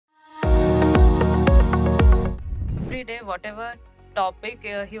every day, whatever topic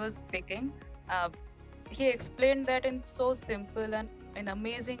he was picking, uh, he explained that in so simple and in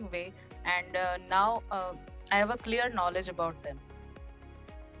amazing way. And now I have a clear knowledge about them.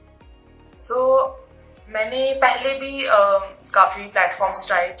 So मैंने पहले भी काफ़ी platforms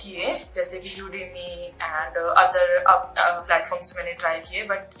try किए, जैसे कि Udemy and other platforms मैंने try किए,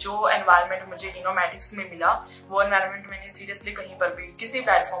 but जो एनवायरनमेंट मुझे इनोमैटिक्स में मिला, वो एनवायरनमेंट मैंने सीरियसली कहीं पर भी किसी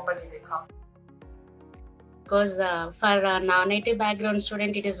प्लेटफॉर्म पर नहीं देखा. Because for a non-native background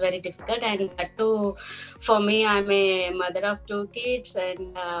student, it is very difficult, and that too, for me, I'm a mother of 2 kids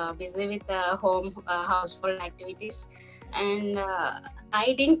and busy with home household activities, and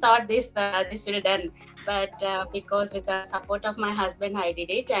I didn't thought this will done, but because with the support of my husband, I did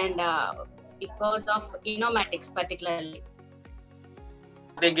it, and because of Innomatics particularly.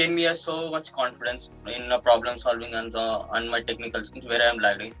 They gave me so much confidence in problem solving and on my technical skills where I am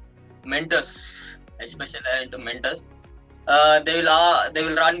lagging. Mentors, especially into mentors, they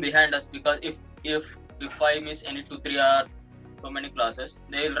will run behind us, because if I miss any 2-3 or so many classes,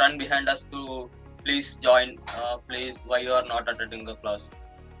 they will run behind us to please join, please, why you are not attending the class.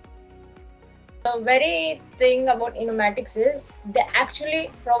 The very thing about Innomatics is they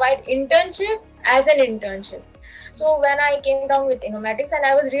actually provide internship as an internship. So when I came down with Innomatics, and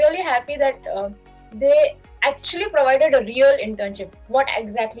I was really happy that they actually provided a real internship. What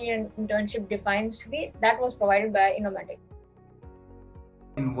exactly an internship defines to be, that was provided by Innomatics.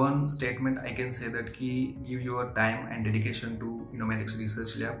 In one statement, I can say that give your time and dedication to Innomatics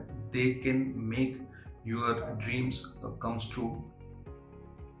Research Lab. They can make your dreams comes true.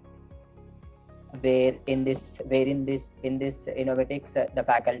 Where in this Innomatics, the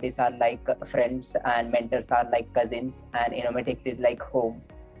faculties are like friends and mentors are like cousins, and Innomatics is like home.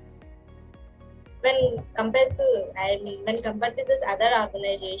 When compared to this other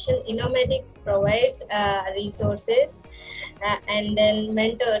organization, Innomatics provides resources and then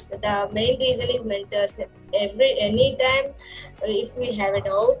mentors. The main reason is mentors. Anytime if we have a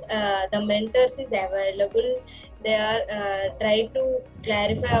doubt, the mentors is available. They are try to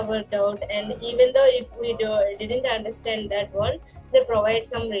clarify our doubt, and even though if we didn't understand that one, they provide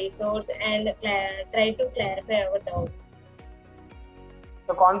some resource and try to clarify our doubt.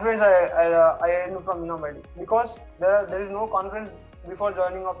 The confidence I knew from Innomatics, because there is no confidence before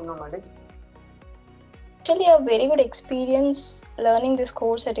joining of Innomatics. Actually, a very good experience learning this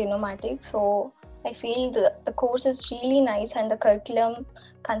course at Innomatics. So I feel the course is really nice, and the curriculum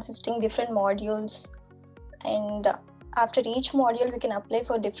consisting different modules, and after each module we can apply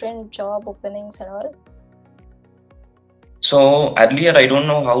for different job openings and all. So earlier I don't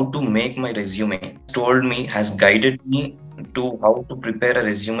know how to make my resume. Told me, has guided me to how to prepare a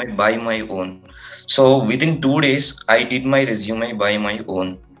resume by my own. So within 2 days I did my resume by my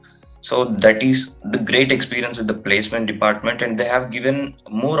own. So that is the great experience with the placement department, and they have given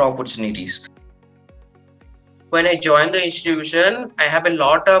more opportunities. When I joined the institution, I have a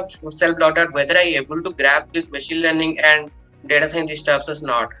lot of self-doubt at whether I am able to grab this machine learning and data science stuff or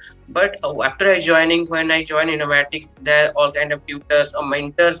not. But after when I joined Innomatics, there are all kind of tutors or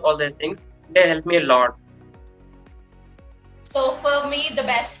mentors, all these things, they help me a lot. So for me, the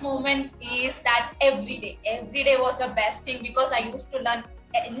best moment is that every day was the best thing, because I used to learn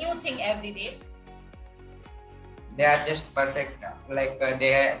a new thing every day. They are just perfect. Like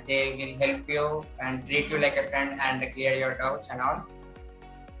they will help you and treat you like a friend and clear your doubts and all.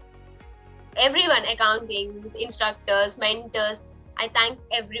 Everyone, accountings, instructors, mentors, I thank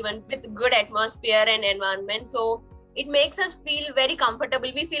everyone with good atmosphere and environment. So it makes us feel very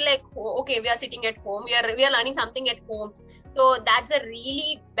comfortable. We feel like, okay, we are sitting at home, we are learning something at home. So that's a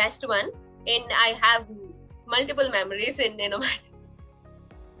really best one, and I have multiple memories in Innomatics.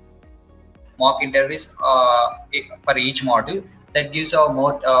 Mock interviews for each module, that gives a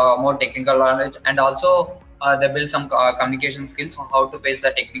more technical knowledge, and also they build some communication skills on how to face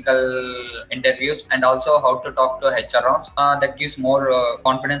the technical interviews, and also how to talk to HR rounds. That gives more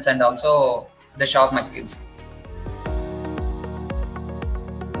confidence, and also they sharpen my skills.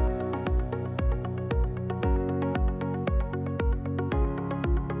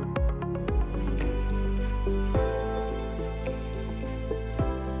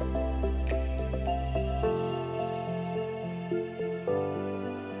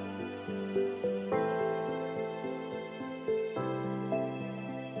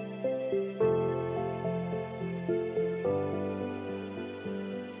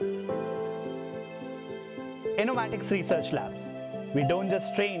 Innomatics Research Labs. We don't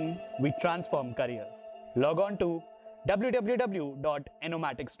just train, we transform careers. Log on to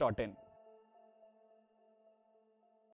www.innomatics.in.